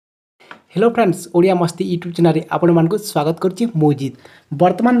Hello friends Odia मस्ती YouTube channel रे आपण मानक स्वागत करछि मोजित।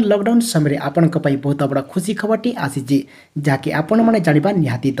 वर्तमान लॉकडाउन समय आपण बहुत बड़ा खुशी खबरटी आसी जहाँकि आपण मैंने जानवा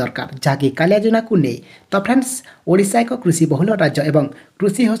निहाती दरकार जहाँकि कालिया योजना को नहीं। तो फ्रेंड्स ओडिशा एक कृषि बहुल राज्य एवं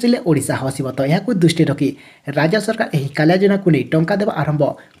कृषि हसिले ओडिशा हसिब। तो यह दृष्टि रखी राज्य सरकार यह कालिया योजना को नहीं टंका देवा आरंभ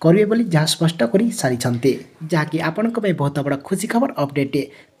करेंगे बोली जहाँ स्पष्ट कर सारी जहाँकि आपण बहुत बड़ा खुशी खबर अपडेट।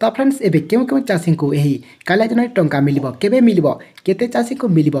 तो फ्रेंड्स एवं क्यों क्यों चाषी को यही कालिया योजना टंका मिल केबे मिल केते चाषी को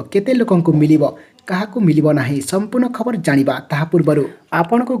मिल केते लोक को मिल क्या मिल ना संपूर्ण खबर जाना ता पूर्व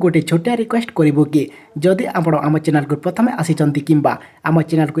आपन को गोटे छोटिया रिक्वेस्ट करूँ कि जदि आपण आम चैनल को प्रथम आसी किंबा आम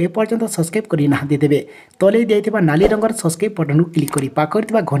चैनल को एपर्यंत सब्सक्राइब करना देवे तले दिखाई नाली रंगर सब्सक्राइब बटन को क्लिक कर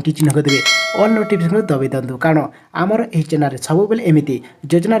पाखर घंटी चिन्ह को देवे ऑल नोटिफिकेशन दबाई दिंतु कारण आमर यही चैनल सब बेले एमती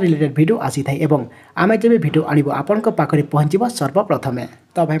योजना रिलेटेड वीडियो आसी थाए एवं आम जब वीडियो आणव आपण पाखे पहुँचब सर्वप्रथम।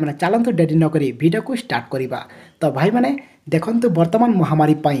 तो भाई मैंने चलतु डेरी नक वीडियो को स्टार्ट करवा। तो भाई मैंने देखंतु वर्तमान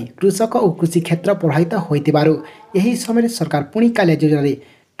महामारी कृषक और कृषि क्षेत्र प्रभावित होती समय सरकार पुणी कालिया योजना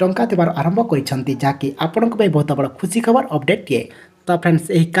टंका देवार आरंभ कर जहाँकि आपण बहुत बड़ा खुशी खबर अपडेट किए। तो फ्रेंड्स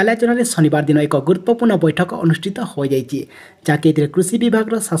यही कालिया योजना शनिवार दिन एक गुरुत्वपूर्ण बैठक अनुष्ठित हो जाएगी जहाँकि कृषि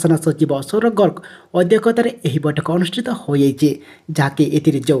विभाग शासन सचिव सौरभ गर्ग अध्यक्षतार यह बैठक अनुष्ठित हो जाएगी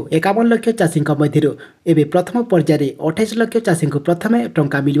जहाँकि जो 51 लाख चाषी मध्य एवं प्रथम पर्यायर 28 लाख चाषी को प्रथम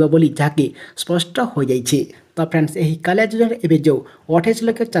टंका मिल बोली जहाँकि स्पष्ट हो जाएगी। तो फ्रेंड्स यही कालिया योजना एवं जो 28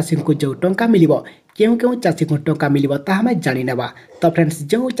 लाख चाषी को जो टंका मिल क्यों क्यों चाषी को टंका मिल तामें जाणीना। तो फ्रेंड्स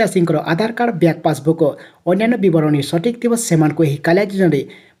जो चाषी आधार कार्ड बैंक पासबुक अन्य बरणी सठिक थी से कालिया योजना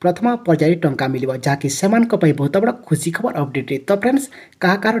प्रथम पर्यायर टंका मिल जहाँकि से बहुत बड़ा खुशी खबर अपडेट। तो फ्रेंड्स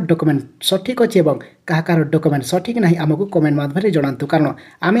क्या डॉक्यूमेंट सठिक अच्छे और क्या डॉक्यूमेंट सठिक ना आमको कमेंट माध्यम जनातु कारण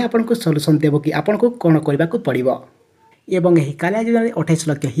आम आपको सल्यूशन देव कि आपन को कौन करने को पड़ो एवं यही कालिया योजना 28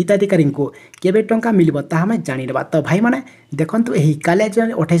 लाख हिताधिकारी को केबे टंका मिल तामें जाणीना। तो भाई मैंने देखंतु यही कालिया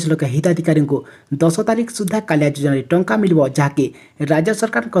योजना 28 लाख हिताधिकारी को 10 तारीख सुधा कालिया योजना टंका मिल जहाँकि राज्य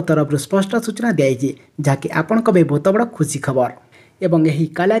सरकार तरफ स्पष्ट सूचना दी जहाँकि आपण बहुत बड़ा खुशी खबर। एवं यही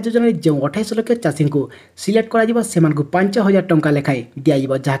कालिया योजना जो 28 लाख चाषी को सिलेक्ट कर 5000 टंका लेखाएं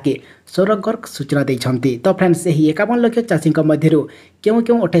दिया जहाँकि सौरभ गर्ग सूचना देते। तो फ्रेंड्स यही 51 लाख चाषी मध्य क्यों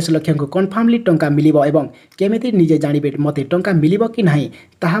क्यों 28 लाख को कन्फर्मली टंका मिल एवं केमी निजे जानवे मत टंका मिल कि ना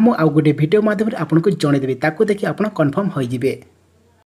ताहा मु आउ गोटे वीडियो माध्यम आपको जनईदेवी ताकू देखि आप कन्फर्म होइजिबे।